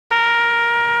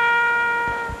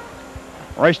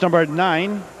Race number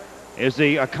 9 is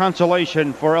the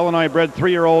consolation for Illinois-bred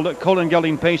 3-year-old Colin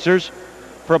Gelding Pacers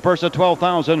for a purse of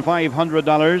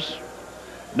 $12,500.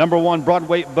 Number 1,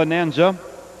 Broadway Bonanza,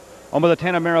 owned by the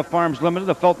Tanamera Farms Limited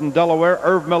of Felton, Delaware.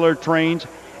 Irv Miller trains.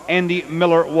 Andy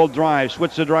Miller will drive.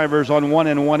 Switch the drivers on 1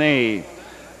 and 1A.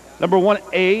 Number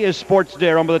 1A is Sports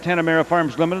Dare, owned by the Tanamera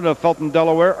Farms Limited of Felton,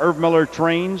 Delaware. Irv Miller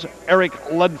trains. Eric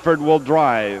Ledford will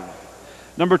drive.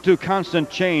 Number 2, Constant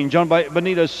Change, owned by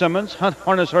Benita Simmons, Hunt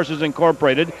Harness Horses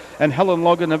Incorporated, and Helen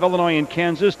Logan of Illinois and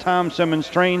Kansas. Tom Simmons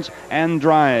trains and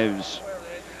drives.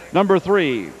 Number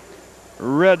 3,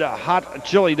 Red Hot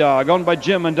Chili Dog, owned by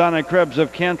Jim and Donna Krebs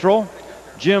of Cantrell.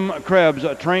 Jim Krebs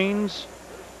trains.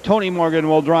 Tony Morgan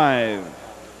will drive.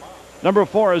 Number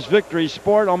 4 is Victory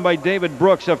Sport, owned by David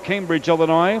Brooks of Cambridge,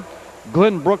 Illinois.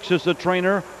 Glenn Brooks is the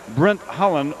trainer. Brent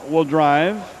Holland will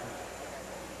drive.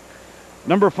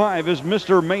 Number 5 is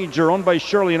Mr. Major, owned by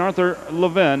Shirley and Arthur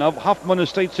Levin of Hoffman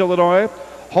Estates, Illinois.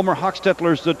 Homer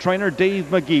Hochstetler is the trainer.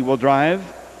 Dave McGee will drive.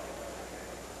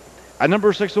 And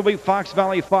number 6 will be Fox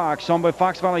Valley Fox, owned by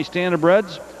Fox Valley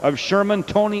Standardbreds of Sherman.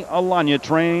 Tony Alanya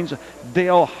trains.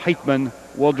 Dale Heitman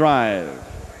will drive.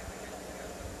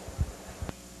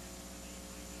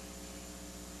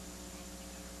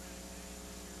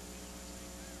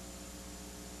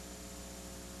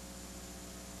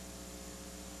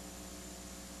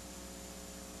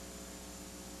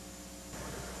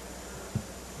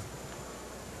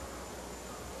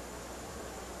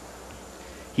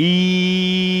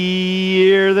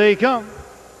 Here they come.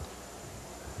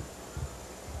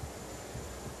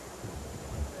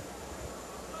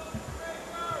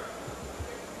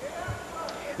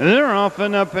 They're off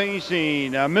in a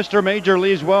pacing. Mr. Major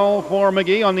leads well for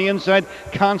McGee on the inside.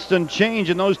 Constant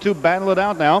Change, and those two battle it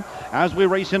out now as we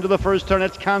race into the first turn.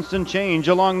 It's Constant Change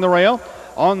along the rail.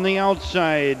 On the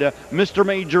outside, Mr.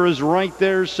 Major is right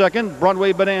there second.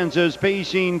 Broadway Bonanza is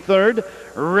pacing third.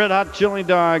 Red Hot Chili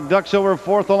Dog ducks over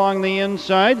fourth along the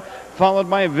inside, followed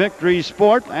by Victory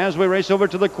Sport as we race over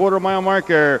to the quarter-mile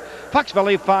marker. Fox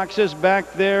Valley Fox is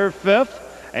back there fifth.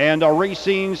 And a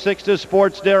racing sixth to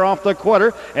Sports Dare off the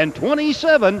quarter, and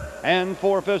 27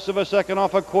 4/5 of a second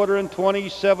off a quarter, and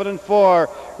 27 4.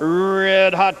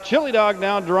 Red Hot Chili Dog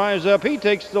now drives up. He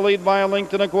takes the lead by a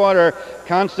length and a quarter.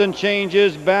 Constant Change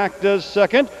is back to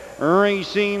second.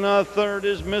 Racing third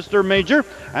is Mr. Major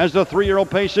as the 3-year-old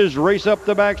Pacers race up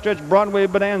the backstretch. Broadway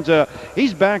Bonanza,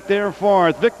 he's back there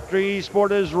fourth. Victory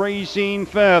Sport is racing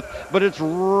fifth, but it's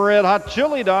Red Hot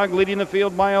Chili Dog leading the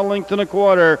field by a length and a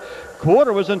quarter.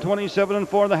 Quarter was in 27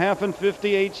 4, the half in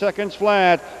 58 seconds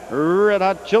flat. Red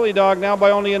Hot Chili Dog now by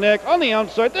only a neck. On the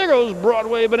outside, there goes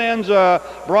Broadway Bonanza.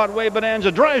 Broadway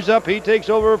Bonanza drives up. He takes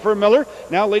over for Miller,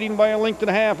 now leading by a length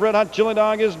and a half. Red Hot Chili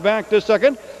Dog is back to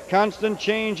second. Constant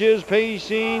Change is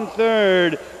pacing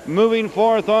third. Moving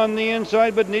fourth on the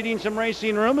inside, but needing some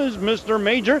racing room is Mr.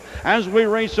 Major as we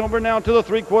race over now to the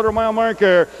 3/4 mile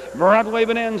marker. Broadway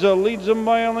Bonanza leads them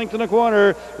by a length and a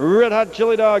quarter. Red Hot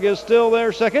Chili Dog is still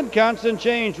there second. Constant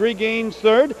Change regains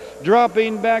third.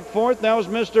 Dropping back fourth now is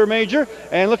Mr. Major,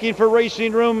 and looking for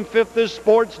racing room fifth is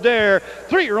Sports Dare.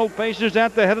 3-year-old Pacers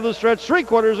at the head of the stretch.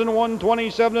 3/4 and 1,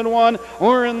 27 1.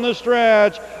 We're in the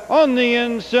stretch. On the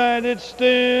inside, it's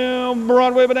still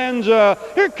Broadway Bonanza.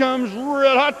 Here comes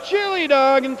Red Hot Chili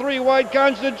Dog, and 3 wide.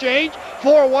 Constant Change.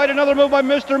 4 wide, another move by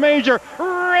Mr. Major.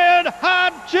 Red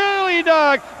Hot Chili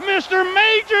Dog. Mr.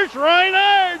 Major's right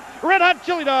hard. Red Hot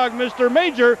Chili Dog, Mr.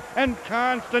 Major, and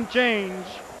Constant Change.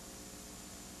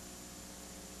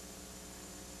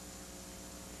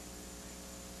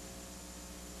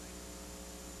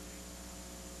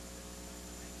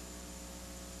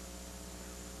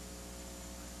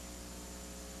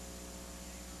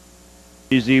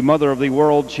 She's the mother of the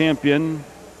world champion,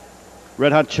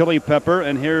 Red Hot Chili Pepper,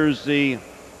 and here's the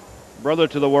brother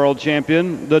to the world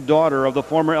champion, the daughter of the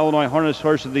former Illinois Harness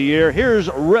Horse of the Year. Here's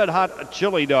Red Hot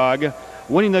Chili Dog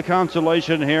winning the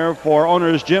consolation here for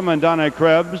owners Jim and Donna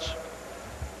Krebs,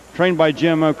 trained by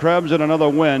Jim Krebs, and another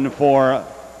win for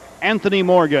Anthony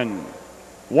Morgan,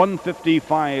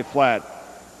 155 flat.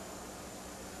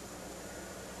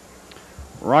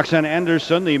 Roxanne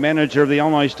Anderson, the manager of the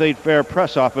Illinois State Fair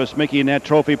press office, making that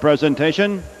trophy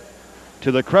presentation.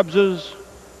 To the Krebses,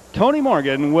 Tony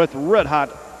Morgan with Red Hot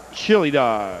Chili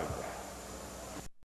Dog.